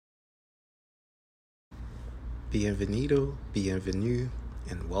Bienvenido, bienvenue,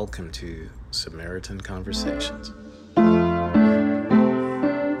 and welcome to Samaritan Conversations.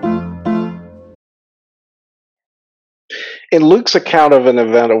 In Luke's account of an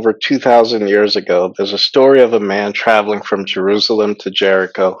event over 2,000 years ago, there's a story of a man traveling from Jerusalem to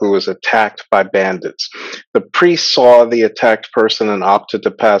Jericho who was attacked by bandits. The priest saw the attacked person and opted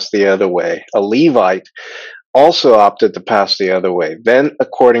to pass the other way. A Levite also opted to pass the other way. Then,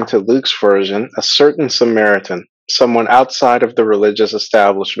 according to Luke's version, a certain Samaritan, someone outside of the religious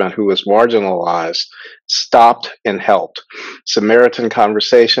establishment who was marginalized, stopped and helped. Samaritan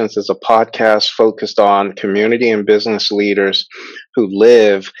Conversations is a podcast focused on community and business leaders who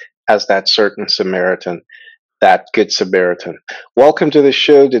live as that certain Samaritan, that good Samaritan. Welcome to the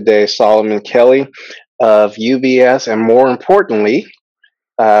show today, Solomon Kelly of UBS, and more importantly,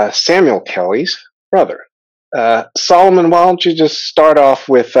 Samuel Kelly's brother. Solomon, why don't you just start off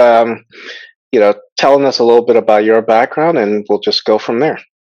with, telling us a little bit about your background, and we'll just go from there.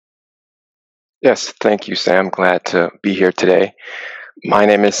 Yes, thank you, Sam. Glad to be here today. My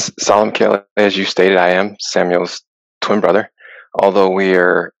name is Solomon Kelly. As you stated, I am Samuel's twin brother. Although we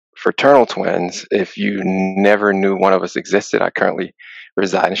are fraternal twins, if you never knew one of us existed, I currently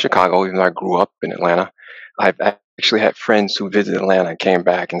reside in Chicago, even though I grew up in Atlanta. I've actually had friends who visited Atlanta and came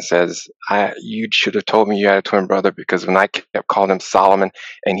back and says, you should have told me you had a twin brother, because when I kept calling him Solomon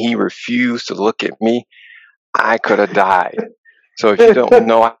and he refused to look at me, I could have died. So if you don't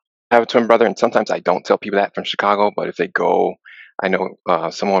know, I have a twin brother, and sometimes I don't tell people that from Chicago, but if they go, I know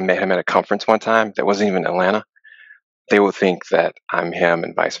someone met him at a conference one time that wasn't even Atlanta, they will think that I'm him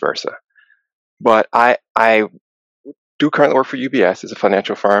and vice versa. But I do currently work for UBS as a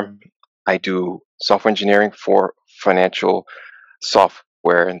financial firm. I do software engineering for financial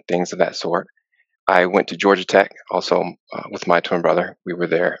software and things of that sort. I went to Georgia Tech also with my twin brother. We were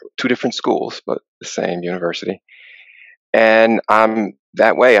there, two different schools, but the same university. And I'm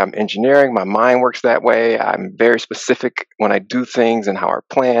that way. I'm engineering. My mind works that way. I'm very specific when I do things and how I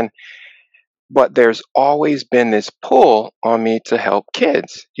plan. But there's always been this pull on me to help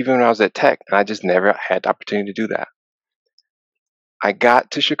kids, even when I was at Tech, and I just never had the opportunity to do that. I got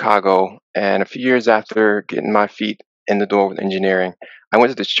to Chicago, and a few years after getting my feet in the door with engineering, I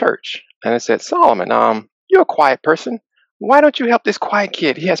went to this church, and I said, Solomon, you're a quiet person. Why don't you help this quiet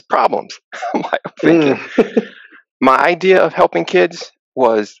kid? He has problems. I'm thinking, my idea of helping kids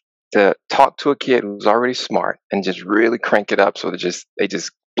was to talk to a kid who's already smart and just really crank it up so they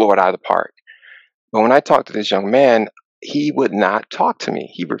just blow it out of the park. But when I talked to this young man, he would not talk to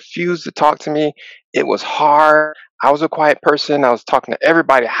me. He refused to talk to me. It was hard. I was a quiet person. I was talking to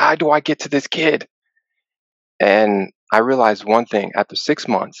everybody. How do I get to this kid? And I realized one thing. After 6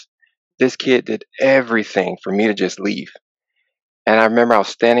 months, this kid did everything for me to just leave. And I remember I was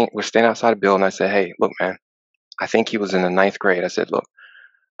standing outside the building. And I said, hey, look, man, I think he was in the 9th grade. I said, look,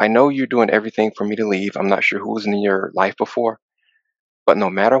 I know you're doing everything for me to leave. I'm not sure who was in your life before, but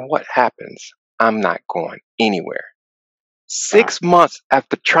no matter what happens, I'm not going anywhere. 6 months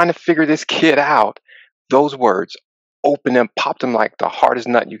after trying to figure this kid out, those words popped him like the hardest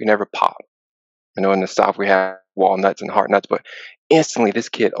nut you can ever pop. I know in the South we have walnuts and hard nuts, but instantly this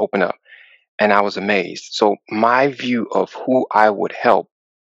kid opened up and I was amazed. So my view of who I would help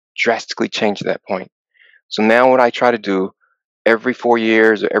drastically changed at that point. So now what I try to do every 4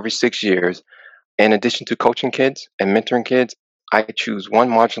 years or every 6 years, in addition to coaching kids and mentoring kids, I choose one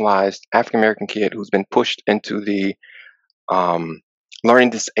marginalized African-American kid who's been pushed into the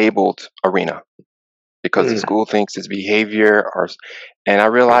learning disabled arena because the school thinks it's behavior and I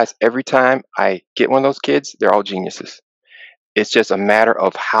realize every time I get one of those kids, they're all geniuses. It's just a matter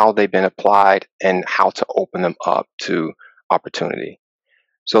of how they've been applied and how to open them up to opportunity.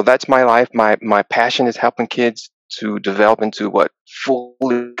 So that's my life. My passion is helping kids to develop into what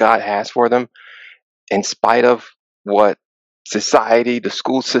fully God has for them, in spite of what society, the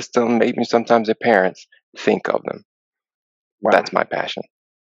school system, maybe sometimes their parents think of them. Wow. That's my passion.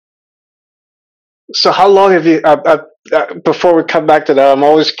 So how long have you, before we come back to that, I'm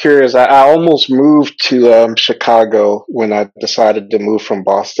always curious. I almost moved to Chicago when I decided to move from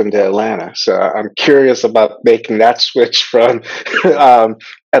Boston to Atlanta. So I'm curious about making that switch from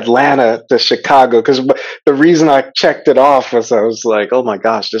Atlanta to Chicago, because the reason I checked it off was I was like, oh my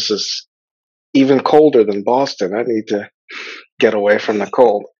gosh, this is even colder than Boston. I need to get away from the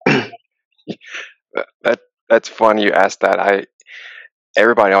cold. That's funny you asked that.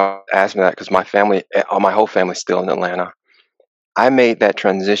 Everybody asks me that because my whole family's still in Atlanta. I made that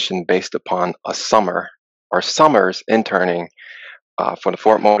transition based upon a summer or summers interning for the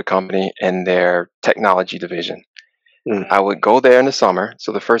Ford Motor Company in their technology division. I would go there in the summer.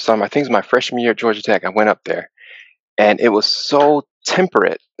 So the first summer, I think it was my freshman year at Georgia Tech, I went up there and it was so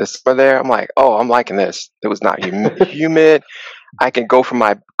temperate. The summer there, I'm like, oh, I'm liking this. It was not humid. I can go from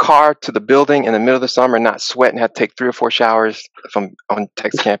my car to the building in the middle of the summer and not sweat and have to take 3 or 4 showers from on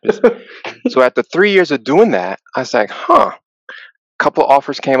Texas campus. So after 3 years of doing that, I was like, huh. A couple of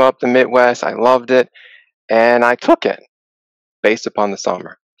offers came up the Midwest. I loved it, and I took it based upon the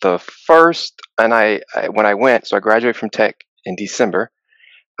summer. The first, and I when I went, so I graduated from Tech in December.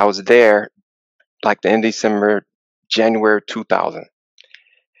 I was there like the end of December, January 2000.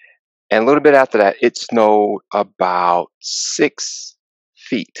 And a little bit after that, it snowed about 6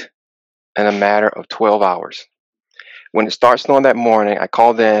 feet in a matter of 12 hours. When it starts snowing that morning, I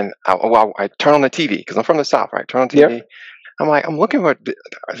called in. I turn on the TV because I'm from the South, right? Turn on TV. Yep. I'm like, I'm looking for,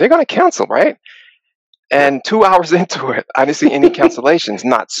 are they going to cancel, right? And 2 hours into it, I didn't see any cancellations,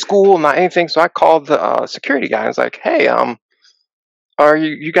 not school, not anything. So I called the security guy. I was like, hey, are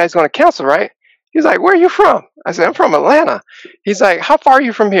you guys going to cancel, right? He's like, where are you from? I said, I'm from Atlanta. He's like, how far are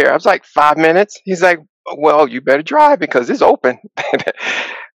you from here? I was like, 5 minutes. He's like, well, you better drive because it's open.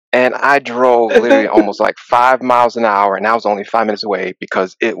 And I drove literally almost like 5 miles an hour, and I was only 5 minutes away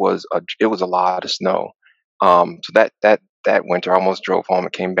because it was a lot of snow. So that winter, I almost drove home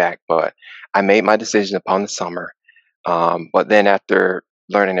and came back, but I made my decision upon the summer. But then after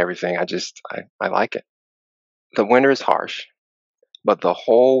learning everything, I like it. The winter is harsh, but the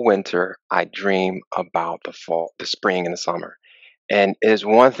whole winter I dream about the fall, the spring, and the summer. And there's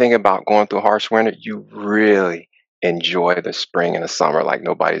one thing about going through a harsh winter, you really enjoy the spring and the summer like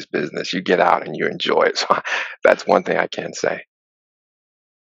nobody's business. You get out and you enjoy it. So that's one thing I can say.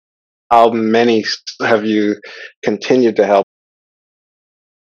 How many have you continued to help?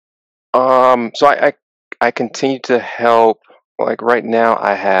 So I continue to help. Like right now,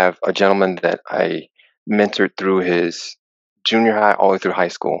 I have a gentleman that I mentored through his junior high all the way through high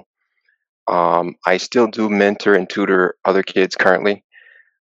school. I still do mentor and tutor other kids currently.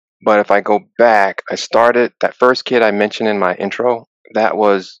 But if I go back, I started that first kid I mentioned in my intro. That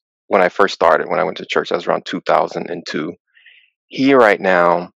was when I first started, when I went to church. That was around 2002. He right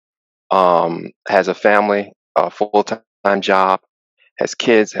now has a family, a full time job, has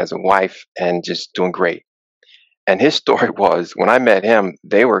kids, has a wife, and just doing great. And his story was when I met him,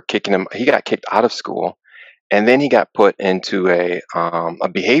 they were kicking him. He got kicked out of school, and then he got put into a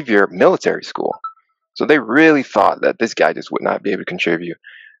behavior military school. So they really thought that this guy just would not be able to contribute.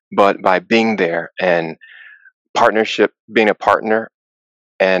 But by being there and partnership, being a partner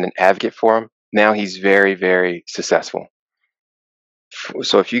and an advocate for him, now he's very, very successful.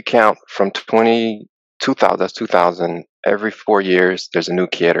 So if you count from 2000, that's 2000, every 4 years there's a new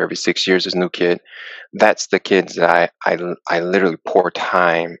kid, or every 6 years there's a new kid. That's the kids that I literally pour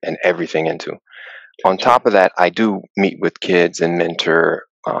time and everything into. On top of that, I do meet with kids and mentor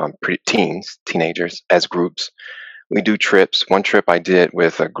teenagers as groups. We do trips. One trip I did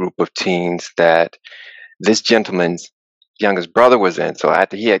with a group of teens that this gentleman's youngest brother was in. So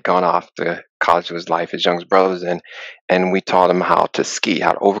after he had gone off to college of his life, his youngest brother was in, and we taught him how to ski,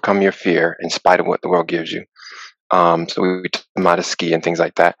 how to overcome your fear in spite of what the world gives you. So we taught him how to ski and things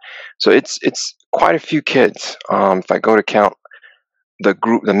like that. So it's quite a few kids. If I go to count the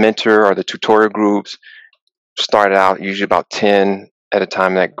group, the mentor or the tutorial groups, started out usually about 10 at a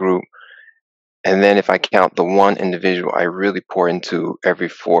time in that group. And then if I count the one individual I really pour into every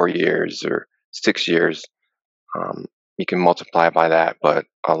 4 years or 6 years, you can multiply by that, but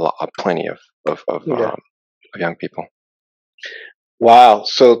plenty of Yeah. young people. Wow.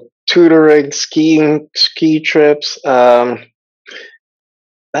 So tutoring, skiing, ski trips. That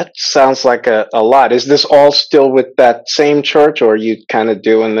sounds like a lot. Is this all still with that same church, or are you kind of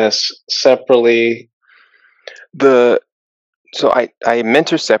doing this separately? The So I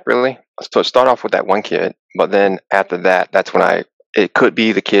mentor separately. So start off with that one kid, but then after that, that's when it could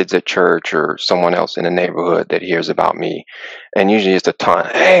be the kids at church or someone else in the neighborhood that hears about me, and usually it's a ton.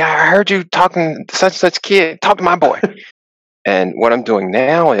 Hey, I heard you talking to such and such kid. Talk to my boy. And what I'm doing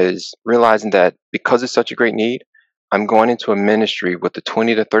now is realizing that because it's such a great need, I'm going into a ministry with the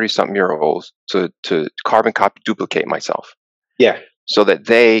 20 to 30 something year olds to carbon copy duplicate myself Yeah. so that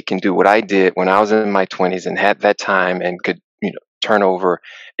they can do what I did when I was in my 20s and had that time and could, turn over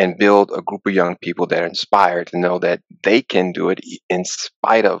and build a group of young people that are inspired to know that they can do it in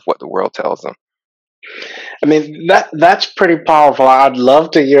spite of what the world tells them. I mean, that's pretty powerful. I'd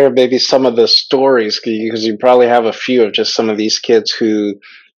love to hear maybe some of the stories because you probably have a few of just some of these kids who,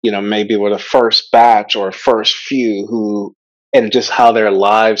 maybe were the first batch or first few who, and just how their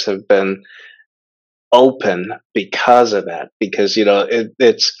lives have been open because of that. Because,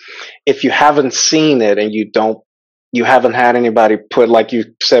 it's, if you haven't seen it and you don't you haven't had anybody put, like you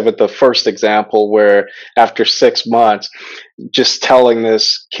said with the first example, where after 6 months, just telling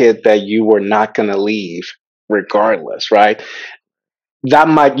this kid that you were not going to leave regardless, right?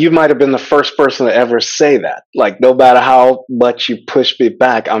 You might have been the first person to ever say that. Like, no matter how much you push me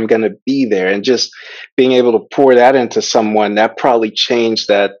back, I'm going to be there. And just being able to pour that into someone, that probably changed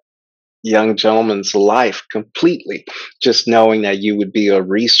that young gentleman's life completely. Just knowing that you would be a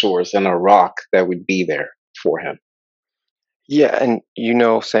resource and a rock that would be there for him. Yeah, and you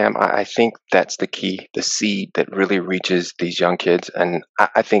know, Sam, I think that's the key, the seed that really reaches these young kids. And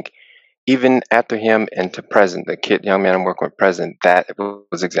I think even after him and to present, the kid, young man I'm working with present, that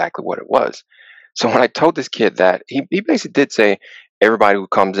was exactly what it was. So when I told this kid that, he basically did say everybody who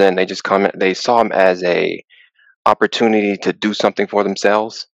comes in, they just come in, they saw him as a opportunity to do something for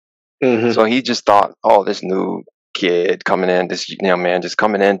themselves. Hmm. So he just thought, oh, this new kid coming in, this young man just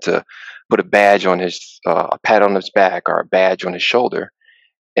coming in to put a badge on his, a pat on his back or a badge on his shoulder.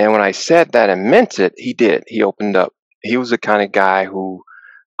 And when I said that and meant it, he did. He opened up. He was the kind of guy who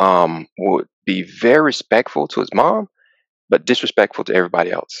would be very respectful to his mom, but disrespectful to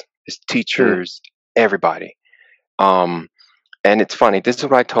everybody else, his Mm. teachers, everybody. Um, and it's funny. This is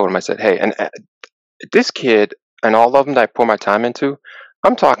what I told him. I said, "Hey, and this kid and all of them that I pour my time into,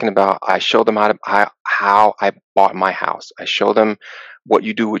 I'm talking about. I show them how I bought my house. I show them what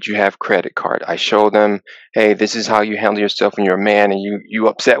you do when you have credit card. I show them, hey, this is how you handle yourself when you're a man and you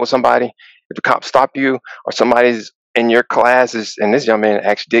upset with somebody. If the cops stop you or somebody's in your classes, and this young man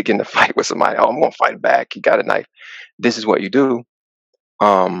actually did get in a fight with somebody. Oh, I'm gonna fight back. He got a knife. This is what you do.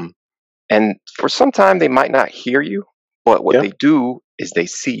 Um, and for some time they might not hear you, but what Yeah. they do is they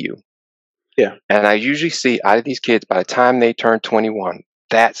see you. Yeah. And I usually see out of these kids, by the time they turn 21,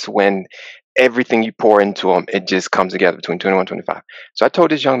 that's when everything you pour into them, it just comes together between 21 and 25. So I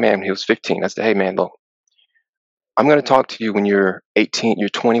told this young man when he was 15, I said, hey, man, look, I'm going to talk to you when you're 18, you're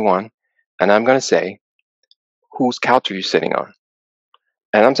 21, and I'm going to say, whose couch are you sitting on?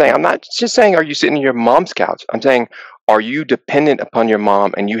 And I'm saying, I'm not just saying, are you sitting on your mom's couch? I'm saying, are you dependent upon your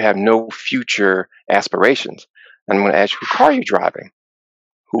mom and you have no future aspirations? And I'm going to ask you, whose car are you driving?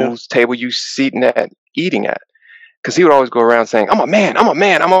 Yeah. Whose table you sitting at, eating at? Because he would always go around saying, "I'm a man, I'm a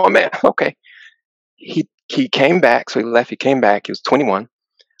man, I'm a man." Okay. He came back, so he left. He came back. He was 21.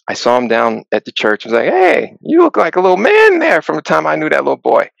 I saw him down at the church. I was like, "Hey, you look like a little man there from the time I knew that little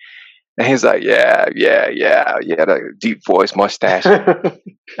boy." And he's like, "Yeah, yeah, yeah, yeah." The deep voice, mustache. And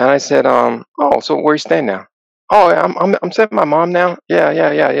I said, oh, so where you staying now?" "Oh, yeah, I'm sitting with my mom now." "Yeah,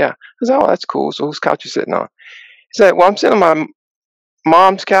 yeah, yeah, yeah." I said, "Oh, that's cool. So whose couch you sitting on?" He said, "Well, I'm sitting on my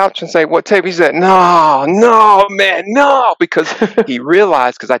mom's couch," and say, "What tape?" He said, "No, no, man, no," because he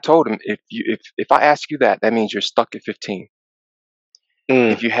realized. Because I told him, if I ask you that, that means you're stuck at 15.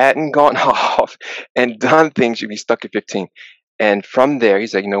 Mm. If you hadn't gone off and done things, you'd be stuck at 15. And from there, he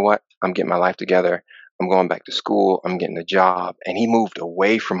said, "You know what? I'm getting my life together. I'm going back to school. I'm getting a job." And he moved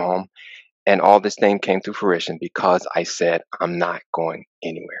away from home. And all this thing came to fruition because I said, "I'm not going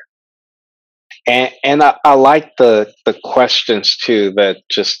anywhere." And I like the questions too, that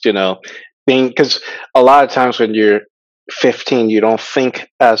just, being, because a lot of times when you're 15, you don't think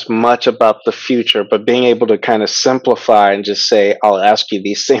as much about the future, but being able to kind of simplify and just say, I'll ask you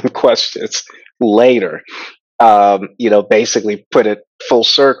these same questions later, basically put it full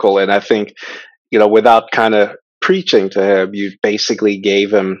circle. And I think, without kind of preaching to him, you basically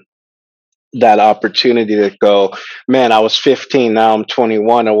gave him that opportunity to go, man, I was 15, now I'm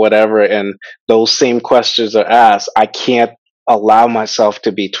 21 or whatever, and those same questions are asked. I can't allow myself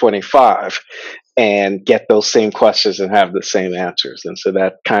to be 25 and get those same questions and have the same answers. And so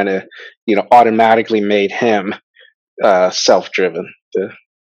that kind of, automatically made him self-driven to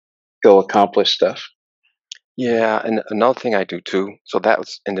go accomplish stuff. Yeah, and another thing I do too, so that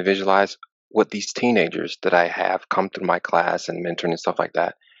was individualized with these teenagers that I have come through my class and mentoring and stuff like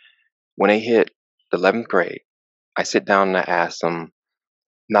that. When they hit the 11th grade, I sit down and I ask them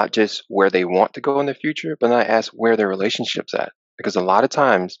not just where they want to go in the future, but I ask where their relationships at. Because a lot of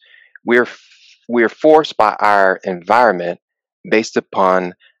times we're we're forced by our environment based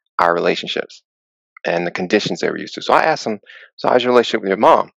upon our relationships and the conditions they were used to. So I asked them, so how's your relationship with your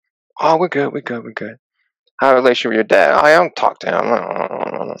mom? Oh, we're good, we're good, we're good. How relationship with your dad? I don't talk to him.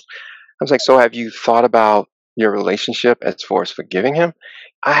 I was like, so have you thought about your relationship as far as forgiving him?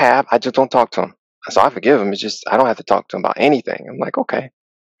 I have. I just don't talk to him. So I forgive him. It's just I don't have to talk to him about anything. I'm like, okay.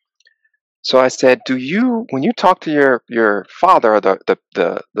 So I said, do you, when you talk to your father or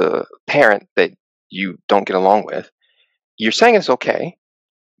the parent that you don't get along with, you're saying it's okay,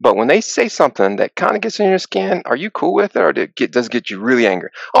 but when they say something that kind of gets in your skin, are you cool with it, or does it get you really angry?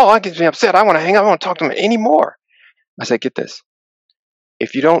 Oh, I get me upset. I want to hang out. I want to talk to him anymore. I said, get this.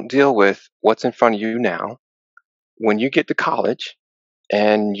 If you don't deal with what's in front of you now, when you get to college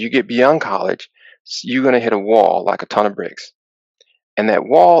and you get beyond college, you're going to hit a wall like a ton of bricks. And that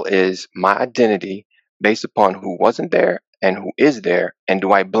wall is my identity based upon who wasn't there and who is there, and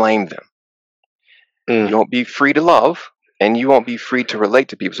do I blame them? You won't be free to love, and you won't be free to relate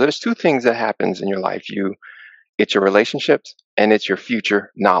to people. So there's two things that happens in your life. It's your relationships and it's your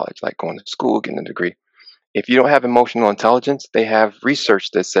future knowledge, like going to school, getting a degree. If you don't have emotional intelligence, they have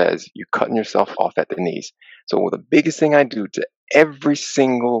research that says you're cutting yourself off at the knees. So the biggest thing I do to every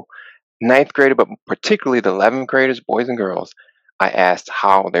single ninth grader, but particularly the 11th graders, boys and girls, I asked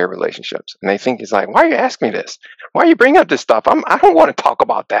how their relationships. And they think it's like, why are you asking me this? Why are you bringing up this stuff? I don't want to talk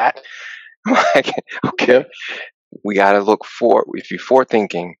about that. I'm like, okay, we got to look for, if you're forward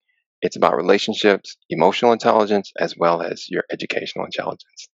thinking, it's about relationships, emotional intelligence, as well as your educational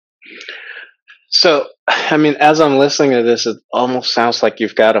intelligence. So, I mean, as I'm listening to this, it almost sounds like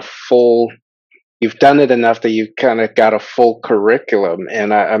you've done it enough that you've kind of got a full curriculum.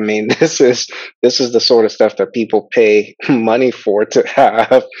 And I mean, this is the sort of stuff that people pay money for to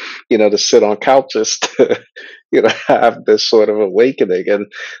have, to sit on couches to, have this sort of awakening. And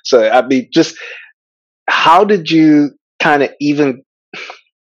so, I mean, just how did you kind of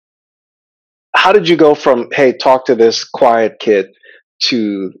how did you go from, hey, talk to this quiet kid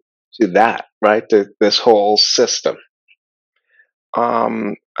to that, right? To this whole system?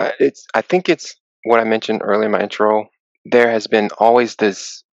 I think it's what I mentioned earlier in my intro. There has been always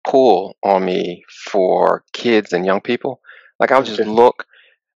this pull on me for kids and young people. Like I'll just look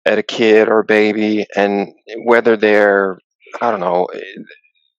at a kid or a baby, and whether they're, I don't know,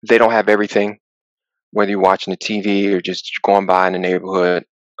 they don't have everything, whether you're watching the TV or just going by in the neighborhood,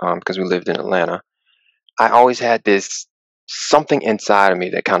 because we lived in Atlanta, I always had this something inside of me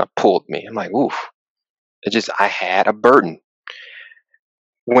that kind of pulled me. I'm like, oof, I had a burden.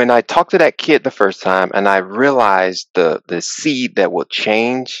 When I talked to that kid the first time and I realized the seed that will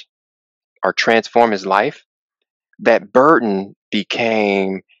change or transform his life, that burden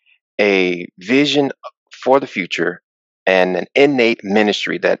became a vision for the future and an innate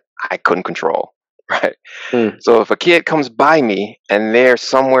ministry that I couldn't control. Right. So if a kid comes by me and they're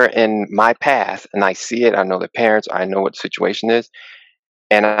somewhere in my path and I see it, I know the parents, I know what the situation is,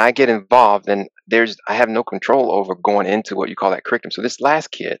 and I get involved, and I have no control over going into what you call that curriculum. So this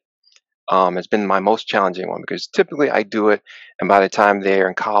last kid has been my most challenging one, because typically I do it, and by the time they're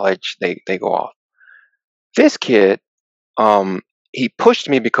in college, they go off. This kid, he pushed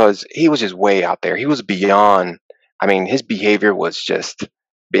me because he was just way out there. He was beyond. I mean, his behavior was just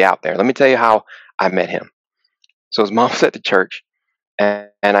be out there. Let me tell you how I met him. So his mom's at the church, and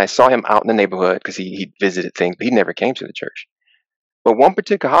I saw him out in the neighborhood because he visited things, but he never came to the church. But one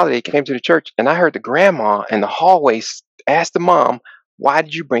particular holiday, he came to the church, and I heard the grandma in the hallway ask the mom, "Why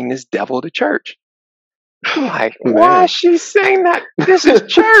did you bring this devil to church?" I'm like, why is she saying that? This is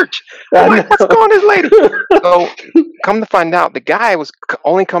church. I'm like, what's going on, this lady? So come to find out, the guy was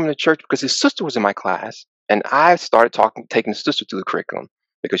only coming to church because his sister was in my class, and I started taking the sister through the curriculum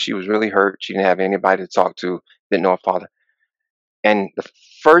because she was really hurt. She didn't have anybody to talk to, didn't know her father. And the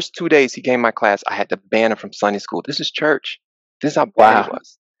first 2 days he came to my class, I had to ban him from Sunday school. This is church. This is how bad it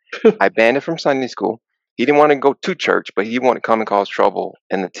was. I banned him from Sunday school. He didn't want to go to church, but he wanted to come and cause trouble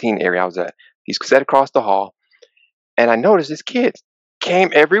in the teen area I was at. He's sat across the hall, and I noticed this kid came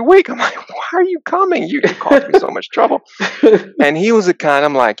every week. I'm like, why are you coming? You caused me so much trouble. And he was the kind,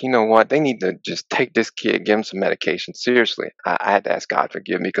 I'm like, you know what? They need to just take this kid, give him some medication. Seriously, I had to ask God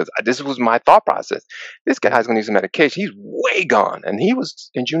forgive me, because this was my thought process. This guy's going to need some medication. He's way gone. And he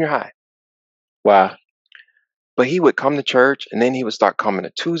was in junior high. Wow. But he would come to church, and then he would start coming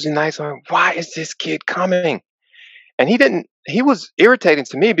to Tuesday nights. I'm like, why is this kid coming? And he was irritating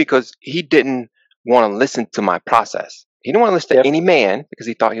to me because he didn't want to listen to my process. He didn't want to listen to any man because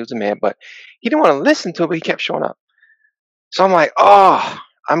he thought he was a man, but he didn't want to listen to it, but he kept showing up. So I'm like, oh,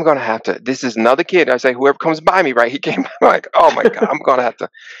 I'm going to have to, this is another kid. I say, whoever comes by me, right? He came, I'm like, oh my God, I'm going to have to.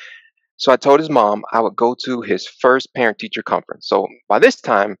 So I told his mom I would go to his first parent-teacher conference. So by this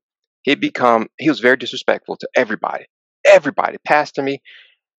time, he was very disrespectful to everybody. Everybody passed to me.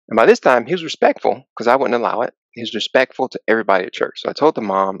 And by this time, he was respectful because I wouldn't allow it. He was respectful to everybody at church. So I told the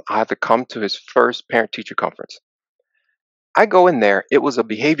mom I had to come to his first parent-teacher conference. I go in there. It was a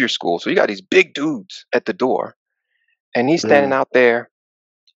behavior school. So you got these big dudes at the door. And he's standing out there.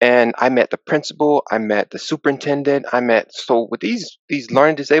 And I met the principal. I met the superintendent. So with these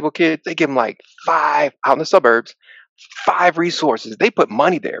learning disabled kids, they give them like 5 out in the suburbs, 5 resources. They put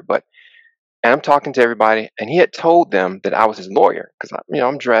money there. But And I'm talking to everybody, and he had told them that I was his lawyer because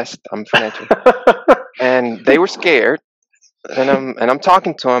I'm dressed, I'm financial, and they were scared. And I'm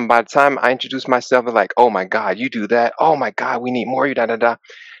talking to him. By the time I introduced myself, they're like, "Oh my God, you do that? Oh my God, we need more of you." Da da da.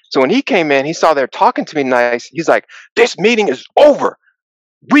 So when he came in, he saw they're talking to me nice. He's like, "This meeting is over.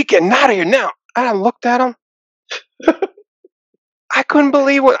 We getting out of here now." And I looked at him. I couldn't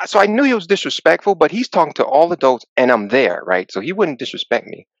believe what. So I knew he was disrespectful, but he's talking to all adults, and I'm there, right? So he wouldn't disrespect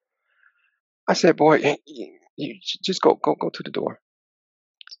me. I said, "Boy, you just go to the door."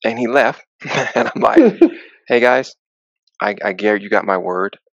 And he left, and I'm like, "Hey guys, I Gary, you got my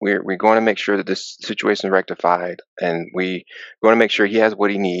word. We're going to make sure that this situation is rectified, and we going to make sure he has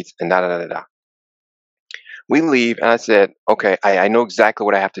what he needs." And da da da da da. We leave, and I said, "Okay, I know exactly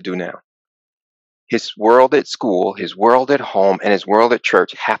what I have to do now. His world at school, his world at home, and his world at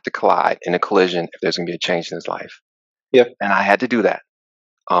church have to collide in a collision if there's going to be a change in his life." Yep. And I had to do that.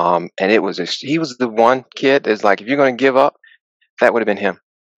 And he was the one kid that's like, if you're going to give up, that would have been him.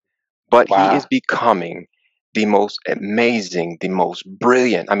 But he is Wow. becoming the most amazing, the most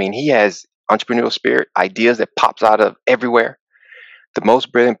brilliant. I mean, he has entrepreneurial spirit, ideas that pops out of everywhere. The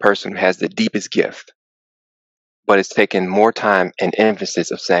most brilliant person who has the deepest gift, but it's taken more time and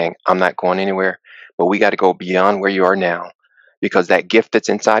emphasis of saying, "I'm not going anywhere, but we got to go beyond where you are now." Because that gift that's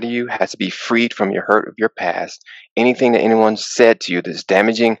inside of you has to be freed from your hurt of your past. Anything that anyone said to you that's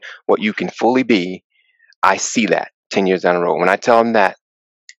damaging what you can fully be, I see that 10 years down the road. When I tell him that,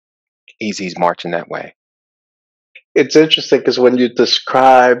 he's marching that way. It's interesting because when you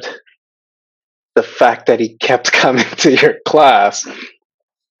described the fact that he kept coming to your class,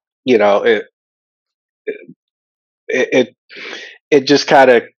 you know, it it just kind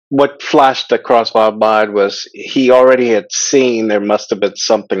of what flashed across my mind was he already had seen there must have been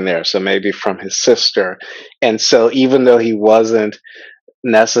something there, so maybe from his sister, and so even though he wasn't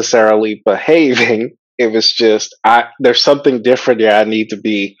necessarily behaving, it was just I there's something different here. I need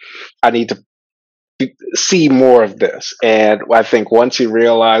to see more of this, and I think once he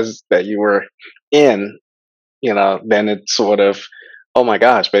realized that you were in, then it's sort of, oh my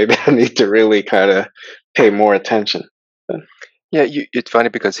gosh, maybe I need to really kind of pay more attention. Yeah, it's funny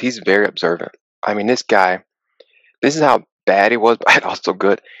because he's very observant. I mean, this guy, this is how bad he was, but also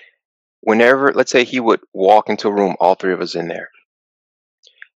good. Whenever, let's say he would walk into a room, all three of us in there,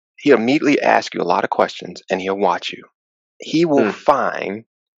 he'll immediately ask you a lot of questions and he'll watch you. He will Hmm. find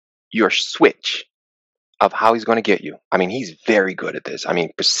your switch of how he's going to get you. I mean, he's very good at this. I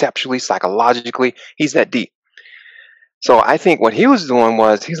mean, perceptually, psychologically, he's that deep. So I think what he was doing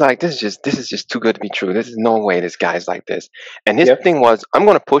was he's like, this is just too good to be true. This is no way this guy's like this. And his Yep. thing was, I'm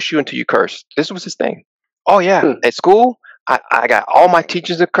going to push you until you curse. This was his thing. Oh yeah, Hmm. at school, I got all my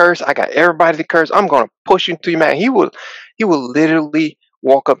teachers to curse. I got everybody to curse. I'm going to push you until you mad. He will literally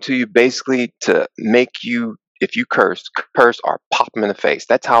walk up to you basically to make you, if you curse or pop him in the face.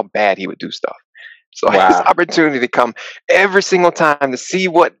 That's how bad he would do stuff. So his Wow. opportunity to come every single time to see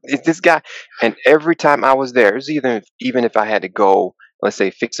what is this guy, and every time I was there, it was even if I had to go, let's say,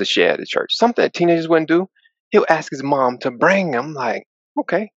 fix a shed at church, something that teenagers wouldn't do, he'll ask his mom to bring him. Like,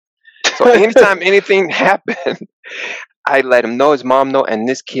 okay. So anytime anything happened, I let him know, his mom know, and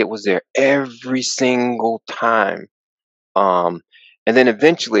this kid was there every single time. Um, and then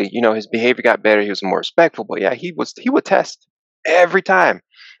eventually, his behavior got better. He was more respectful. But yeah, he would test every time.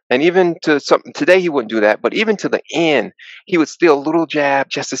 And even to something today, he wouldn't do that. But even to the end, he would steal a little jab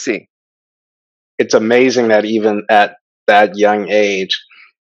just to see. It's amazing that even at that young age,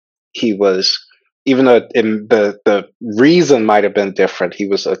 he was, even though the reason might have been different, he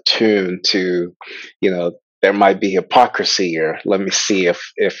was attuned to, there might be hypocrisy here. Let me see if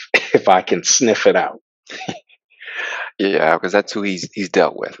if I can sniff it out. Yeah, because that's who he's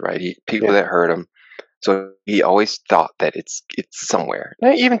dealt with, right? People Yeah. that hurt him. So he always thought that it's somewhere.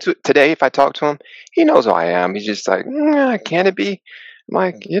 And even today, if I talk to him, he knows who I am. He's just like, can it be? I'm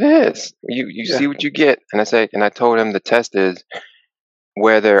like, it is. You Yeah. see what you get. And I told him the test is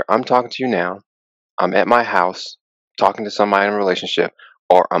whether I'm talking to you now, I'm at my house talking to somebody in a relationship,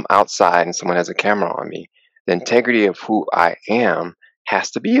 or I'm outside and someone has a camera on me. The integrity of who I am has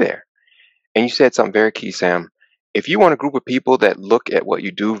to be there. And you said something very key, Sam. If you want a group of people that look at what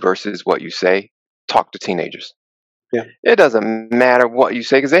you do versus what you say, talk to teenagers. Yeah. It doesn't matter what you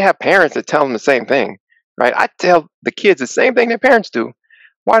say because they have parents that tell them the same thing, right? I tell the kids the same thing their parents do.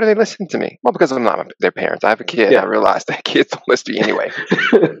 Why do they listen to me? Well, because I'm not their parents. I have a kid. And I Yeah. realize that kids don't listen to you anyway,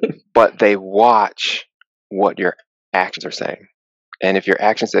 but they watch what your actions are saying. And if your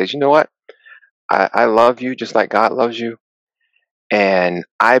action says, you know what, I love you just like God loves you, and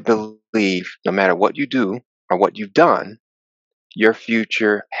I believe no matter what you do or what you've done, your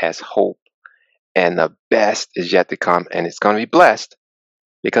future has hope. and the best is yet to come, and it's going to be blessed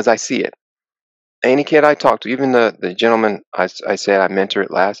because I see it. Any kid I talk to, even the gentleman I said I mentored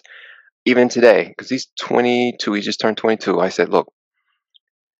last, even today, because he's 22, he just turned 22. I said, look,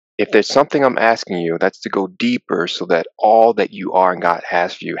 if there's something I'm asking you, that's to go deeper so that all that you are and God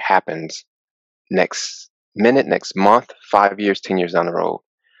has for you happens next minute, next month, 5 years, 10 years down the road.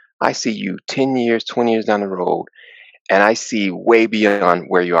 I see you 10 years, 20 years down the road, and I see way beyond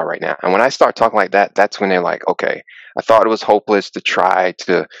where you are right now. And when I start talking like that, that's when they're like, okay, I thought it was hopeless to try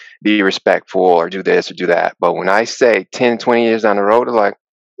to be respectful or do this or do that. But when I say 10, 20 years down the road, they're like,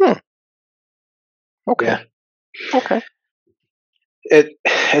 okay, Yeah. okay.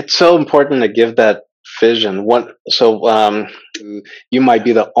 It's so important to give that vision. You might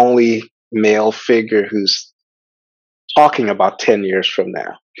be the only male figure who's talking about 10 years from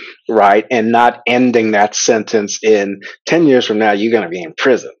now, right? And not ending that sentence in 10 years from now, you're going to be in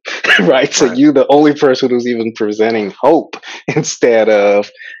prison, right? So Right. you're the only person who's even presenting hope instead of,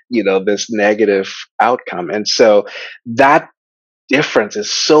 this negative outcome. And so that difference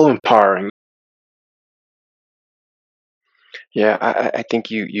is so empowering. Yeah, I think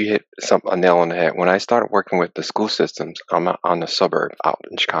you hit a nail on the head. When I started working with the school systems, I'm on the suburb out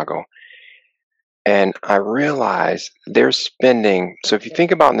in Chicago, and I realized they're spending. So if you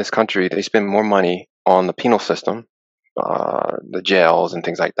think about in this country, they spend more money on the penal system, the jails and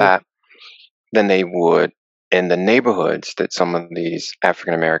things like that, than they would in the neighborhoods that some of these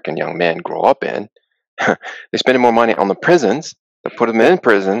African American young men grow up in. They're spending more money on the prisons to put them in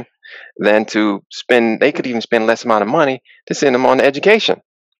prison than to spend. They could even spend less amount of money to send them on to education.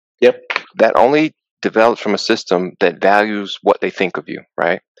 Yep. That only develops from a system that values what they think of you,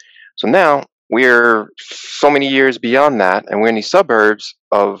 right? So now we're so many years beyond that, and we're in these suburbs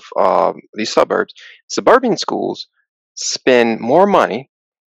of suburban schools spend more money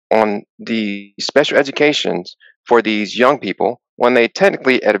on the special educations for these young people when they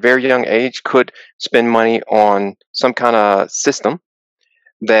technically at a very young age could spend money on some kind of system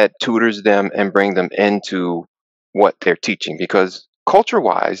that tutors them and bring them into what they're teaching, because culture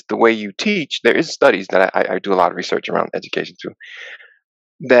wise the way you teach, there is studies that I do a lot of research around education too,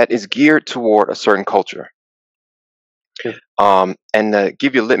 that is geared toward a certain culture. Yeah. And to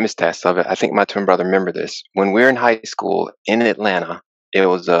give you a litmus test of it, I think my twin brother remember this. When we were in high school in Atlanta, it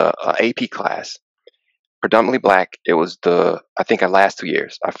was a AP class, predominantly black. It was I think our last 2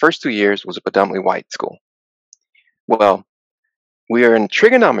 years. Our first 2 years was a predominantly white school. Well, we were in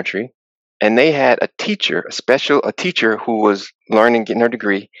trigonometry, and they had a teacher, a teacher who was learning, getting her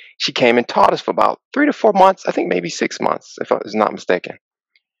degree. She came and taught us for about 3 to 4 months, I think maybe 6 months, if I was not mistaken.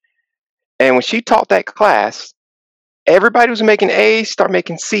 And when she taught that class, everybody was making A's, start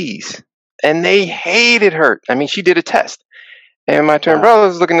making C's, and they hated her. I mean, she did a test, and my twin Wow. brother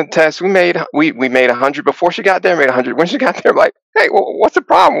was looking at the test. We made 100 before she got there. Made 100 when she got there. Like, hey, what's the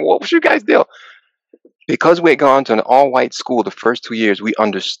problem? What was you guys' deal? Because we had gone to an all-white school the first 2 years, we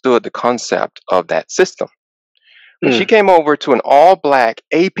understood the concept of that system. When she came over to an all-black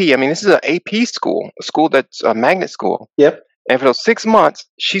AP, I mean, this is an AP school, a school that's a magnet school. Yep. And for those 6 months,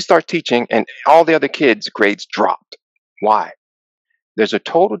 she started teaching, and all the other kids' grades dropped. Why? There's a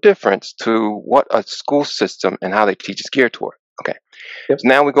total difference to what a school system and how they teach is geared toward. Okay. Yep. So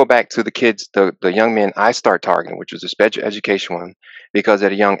now we go back to the kids, the young men I start targeting, which was the special education one, because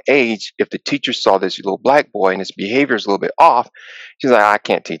at a young age, if the teacher saw this little black boy and his behavior is a little bit off, she's like, I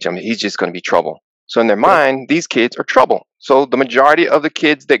can't teach him. He's just going to be trouble. So in their mind, these kids are trouble. So the majority of the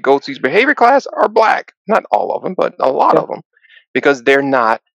kids that go to these behavior class are black. Not all of them, but a lot of them, because they're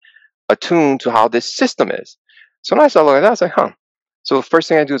not attuned to how this system is. So when I started looking at that, I was like, huh. So the first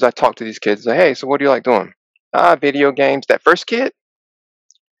thing I do is I talk to these kids. Say, hey, so what do you like doing? Video games. That first kid,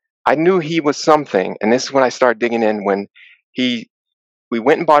 I knew he was something. And this is when I started digging in. When we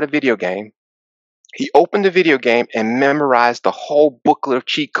went and bought a video game, he opened the video game and memorized the whole booklet of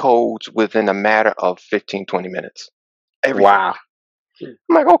cheat codes within a matter of 15, 20 minutes. Everything. Wow. I'm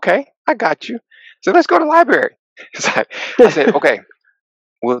like, okay, I got you. So let's go to the library. I said, okay,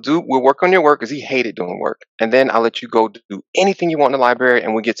 we'll work on your work, because he hated doing work. And then I'll let you go do anything you want in the library,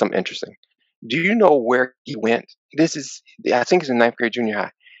 and we'll get something interesting. Do you know where he went? I think it's in ninth grade, junior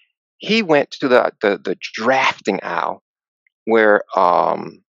high. He went to the drafting aisle where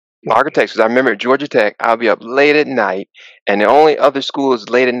architects, because I remember at Georgia Tech, I'll be up late at night, and the only other school is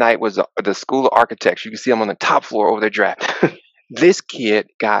late at night was the School of Architects. You can see them on the top floor over there drafting. This kid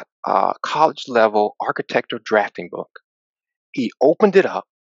got a college level architectural drafting book. He opened it up.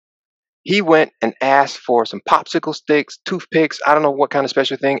 He went and asked for some popsicle sticks, toothpicks, I don't know what kind of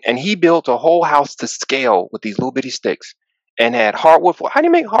special thing, and he built a whole house to scale with these little bitty sticks. and had hardwood floor. How do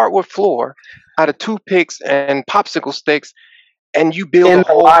you make hardwood floor out of toothpicks and popsicle sticks, and you build In a the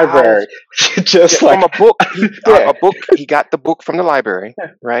whole house? library, just From like a book. yeah, A book. He got the book from the library,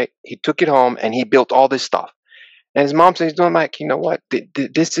 right? He took it home and he built all this stuff. And his mom says, "I'm like, you know what?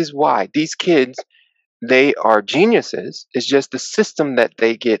 This is why these kids, they are geniuses. It's just the system that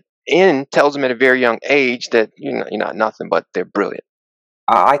they get in tells them at a very young age that you're not nothing, but they're brilliant."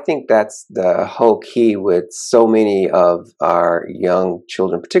 I think that's the whole key with so many of our young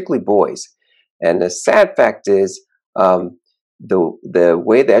children, particularly boys. And the sad fact is, um, the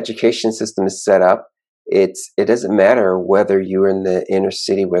way the education system is set up, it doesn't matter whether you're in the inner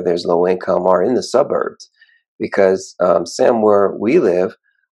city where there's low income or in the suburbs, because Sam, where we live,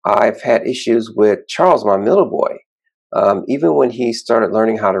 I've had issues with Charles, my middle boy. Even when he started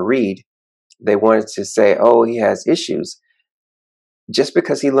learning how to read, they wanted to say, "Oh, he has issues." Just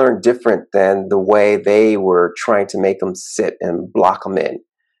because he learned different than the way they were trying to make him sit and block him in.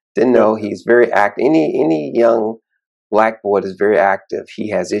 Didn't yeah, know he's very active. Any young black boy is very active. He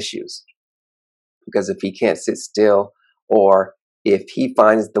has issues because if he can't sit still, or if he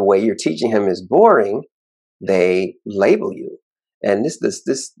finds the way you're teaching him is boring, they label you. And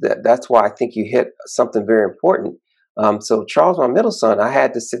that's why I think you hit something very important. So Charles, my middle son, I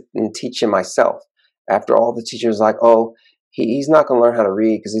had to sit and teach him myself. After all the teachers like, oh, he's not going to learn how to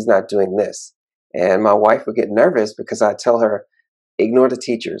read because he's not doing this. And my wife would get nervous because I tell her, ignore the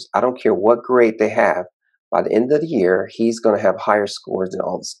teachers. I don't care what grade they have. By the end of the year, he's going to have higher scores than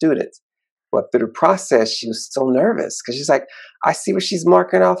all the students. But through the process, she was so nervous because she's like, I see what she's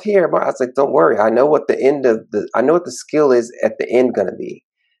marking off here. But I was like, don't worry. I know what I know what the skill is at the end going to be.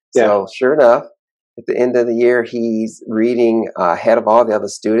 yeah. So sure enough, at the end of the year, he's reading ahead of all the other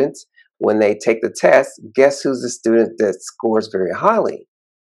students. When they take the test, guess who's the student that scores very highly?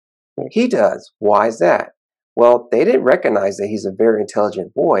 He does. Why is that? Well, they didn't recognize that he's a very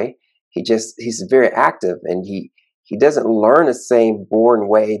intelligent boy. He's very active, and he doesn't learn the same boring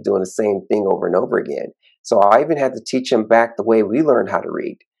way doing the same thing over and over again. So I even had to teach him back the way we learned how to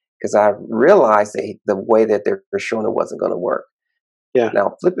read because I realized that the way that they were showing it wasn't going to work. Yeah.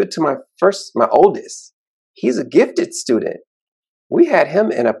 Now flip it to my oldest. He's a gifted student. We had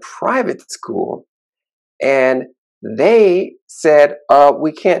him in a private school, and they said,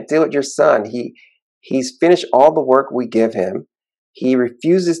 "We can't deal with your son. He's finished all the work we give him. He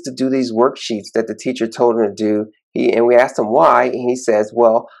refuses to do these worksheets that the teacher told him to do." And we asked him why, and he says,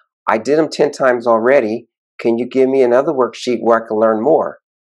 "Well, I did them 10 times already. Can you give me another worksheet where I can learn more?"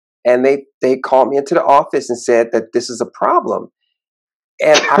 And they called me into the office and said that this is a problem.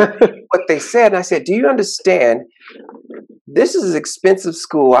 And what they said, and I said, "Do you understand? This is an expensive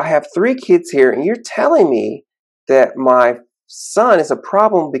school. I have 3 kids here, and you're telling me that my son is a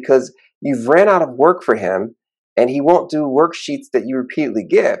problem because you've ran out of work for him, and he won't do worksheets that you repeatedly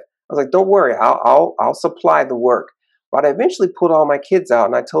give." I was like, "Don't worry, I'll supply the work." But I eventually pulled all my kids out,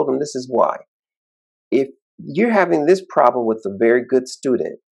 and I told them this is why. If you're having this problem with a very good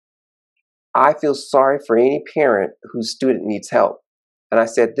student, I feel sorry for any parent whose student needs help. And I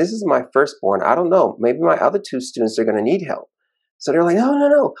said, "This is my firstborn. I don't know. Maybe my other 2 students are going to need help." So they're like, "No, no,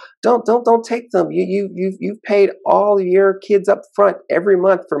 no! Don't take them. You've paid all your kids up front every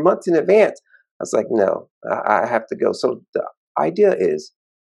month for months in advance." I was like, "No, I have to go." So the idea is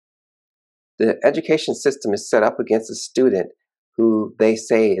the education system is set up against a student who they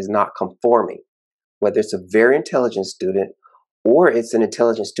say is not conforming, whether it's a very intelligent student or it's an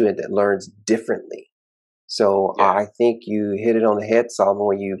intelligent student that learns differently. So Yeah. I think you hit it on the head, Solomon,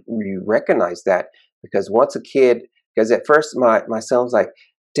 when you recognize that, because once a kid, because at first my son was like,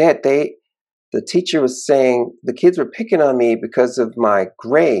 "Dad, the teacher was saying the kids were picking on me because of my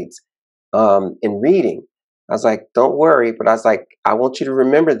grades in reading." I was like, "Don't worry," but I was like, "I want you to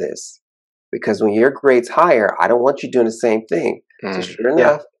remember this because when your grade's higher, I don't want you doing the same thing." So Mm. sure Yeah.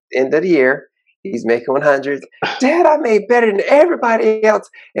 enough, end of the year, he's making 100s. "Dad, I made better than everybody else."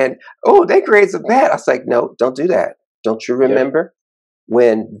 And "Oh, their grades are bad." I was like, "No, don't do that. Don't you Yeah. remember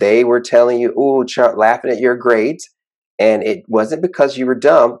when they were telling you, oh, laughing at your grades, and it wasn't because you were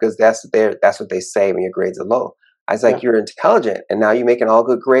dumb, because that's what they say when your grades are low." I was Yeah. like, "You're intelligent, and now you're making all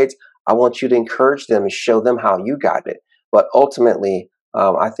good grades. I want you to encourage them and show them how you got it." But ultimately,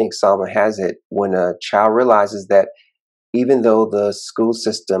 I think Solomon has it when a child realizes that even though the school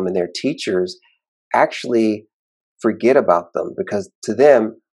system and their teachers actually forget about them, because to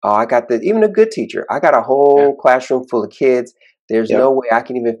them, "Oh, I got even a good teacher. I got a Yeah. whole classroom full of kids. There's Yep. no way I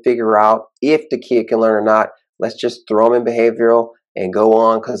can even figure out if the kid can learn or not. Let's just throw them in behavioral and go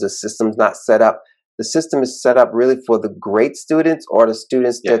on because the system's not set up." The system is set up really for the great students or the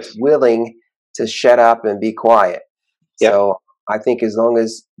students that's Yes. willing to shut up and be quiet. Yep. So I think as long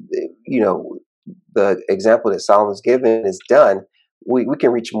as, the example that Solomon's given is done, we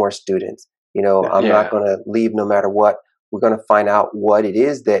can reach more students. I'm not Yeah. going to leave no matter what. We're going to find out what it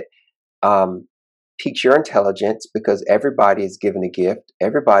is that um, piques your intelligence, because everybody is given a gift.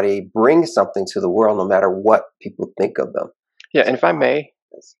 Everybody brings something to the world, no matter what people think of them. Yeah, and if I may,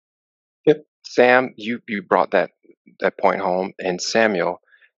 Yep. Sam, you brought that point home, and Samuel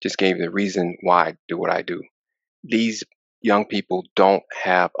just gave the reason why I do what I do. These young people don't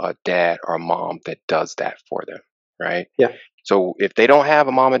have a dad or a mom that does that for them, right? Yeah. So if they don't have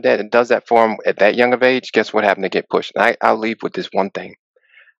a mom and dad that does that for them at that young of age, guess what happened? They get pushed. And I'll leave with this one thing.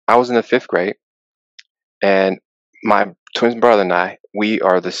 I was in the 5th grade, and my twin brother and I, we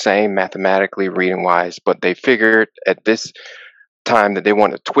are the same mathematically, reading wise, but they figured at this time that they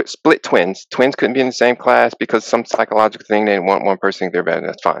wanted to split twins. Twins couldn't be in the same class because some psychological thing. They didn't want one person to think they're better.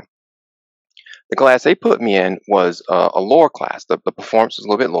 That's fine. The class they put me in was a lower class. The performance was a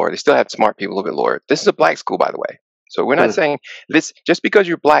little bit lower. They still had smart people a little bit lower. This is a black school, by the way. So we're not saying this just because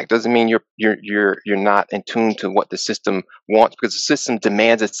you're black doesn't mean you're not in tune to what the system wants, because the system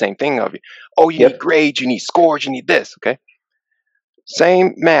demands the same thing of you. Oh, you need grades, you need scores, you need this. Okay,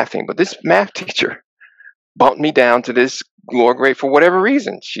 same math thing, but this math teacher bumped me down to this lower grade for whatever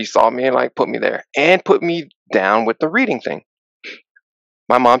reason. She saw me and put me there and put me down with the reading thing.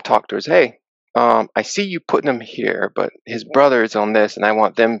 My mom talked to her, hey, I see you putting him here, but his brother is on this, and I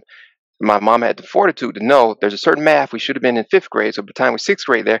want them. My mom had the fortitude to know there's a certain math we should have been in 5th grade. So by the time we're 6th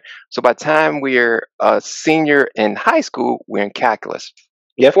grade there, so by the time we're a senior in high school, we're in calculus.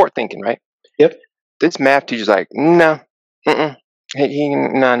 Yep. Forward thinking, right? Yep. This math teacher's like, no, no.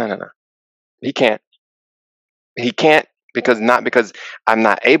 He can't. He can't not because I'm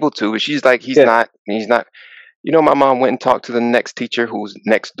not able to. She's like, he's not. My mom went and talked to the next teacher who's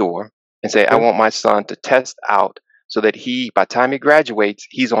next door and say, I want my son to test out so that by the time he graduates,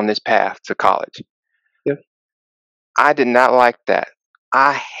 he's on this path to college. Yep. I did not like that.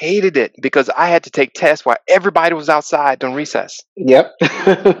 I hated it because I had to take tests while everybody was outside during recess. Yep.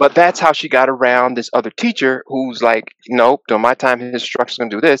 But that's how she got around this other teacher who's like, nope, during my time, his instructor's going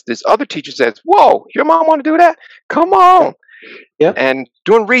to do this. This other teacher says, whoa, your mom want to do that? Come on. Yep. And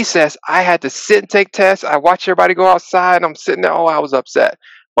during recess, I had to sit and take tests. I watched everybody go outside, and I'm sitting there. Oh, I was upset.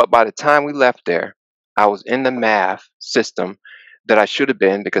 But by the time we left there, I was in the math system that I should have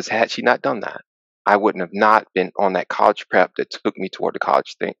been, because had she not done that, I wouldn't have not been on that college prep that took me toward the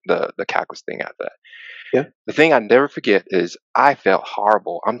college thing, the calculus thing after that. Yeah. The thing I never forget is I felt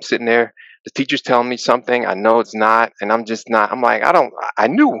horrible. I'm sitting there, the teacher's telling me something, I know it's not, and I'm just not. I'm like, I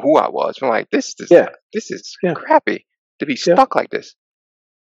knew who I was. I'm like, this is crappy to be stuck like this.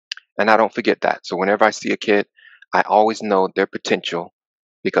 And I don't forget that. So whenever I see a kid, I always know their potential,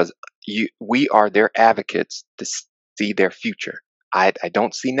 because we are their advocates to see their future. I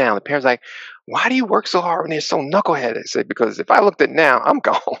don't see now. The parents are like, why do you work so hard when they're so knuckleheaded? I say, because if I looked at now, I'm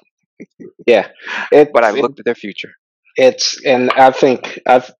gone. Yeah. But I looked at their future. And I think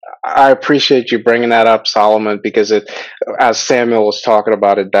I appreciate you bringing that up, Solomon, because as Samuel was talking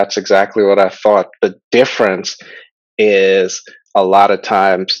about it, that's exactly what I thought. The difference is a lot of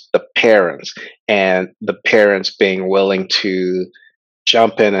times the parents being willing to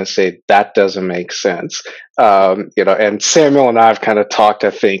jump in and say that doesn't make sense. And Samuel and I have kind of talked, I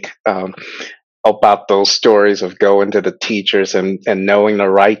think, about those stories of going to the teachers and knowing the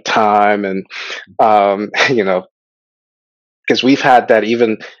right time, and because we've had that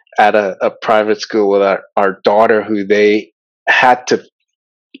even at a private school with our daughter, who they had to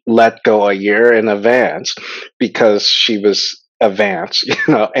let go a year in advance because she was advanced,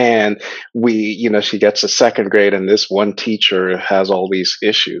 and she gets to 2nd grade, and this one teacher has all these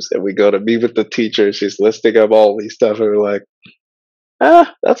issues that we go to meet with the teacher. She's listing up all these stuff, and we're like,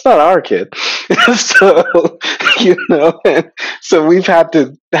 that's not our kid. So, and so we've had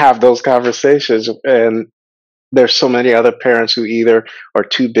to have those conversations, and there's so many other parents who either are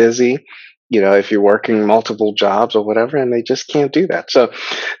too busy, if you're working multiple jobs or whatever, and they just can't do that. So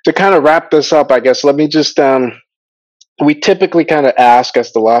to kind of wrap this up, I guess, let me just, we typically kind of ask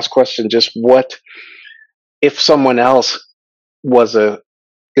as the last question, just what if someone else was a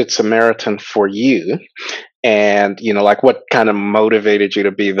good Samaritan for you, and what kind of motivated you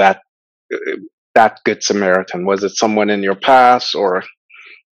to be that good Samaritan? Was it someone in your past, or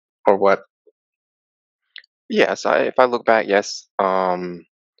what? Yes, if I look back, yes.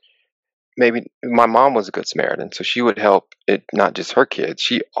 Maybe my mom was a good Samaritan, so she would help it, not just her kids.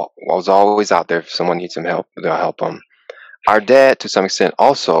 She was always out there. If someone needs some help, they'll help them. Our dad, to some extent,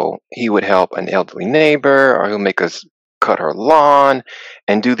 also, he would help an elderly neighbor, or he'll make us cut her lawn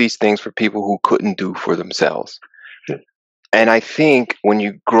and do these things for people who couldn't do for themselves. And I think when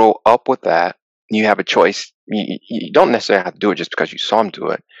you grow up with that, you have a choice. You don't necessarily have to do it just because you saw them do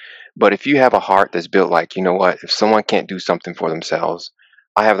it. But if you have a heart that's built like, you know what, if someone can't do something for themselves,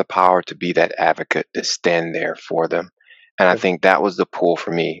 I have the power to be that advocate to stand there for them. And I think that was the pull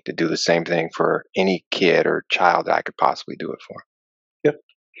for me to do the same thing for any kid or child that I could possibly do it for. Yep.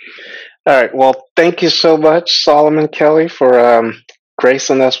 All right. Well, thank you so much, Solomon Kelly, for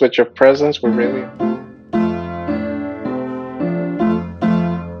gracing us with your presence. We really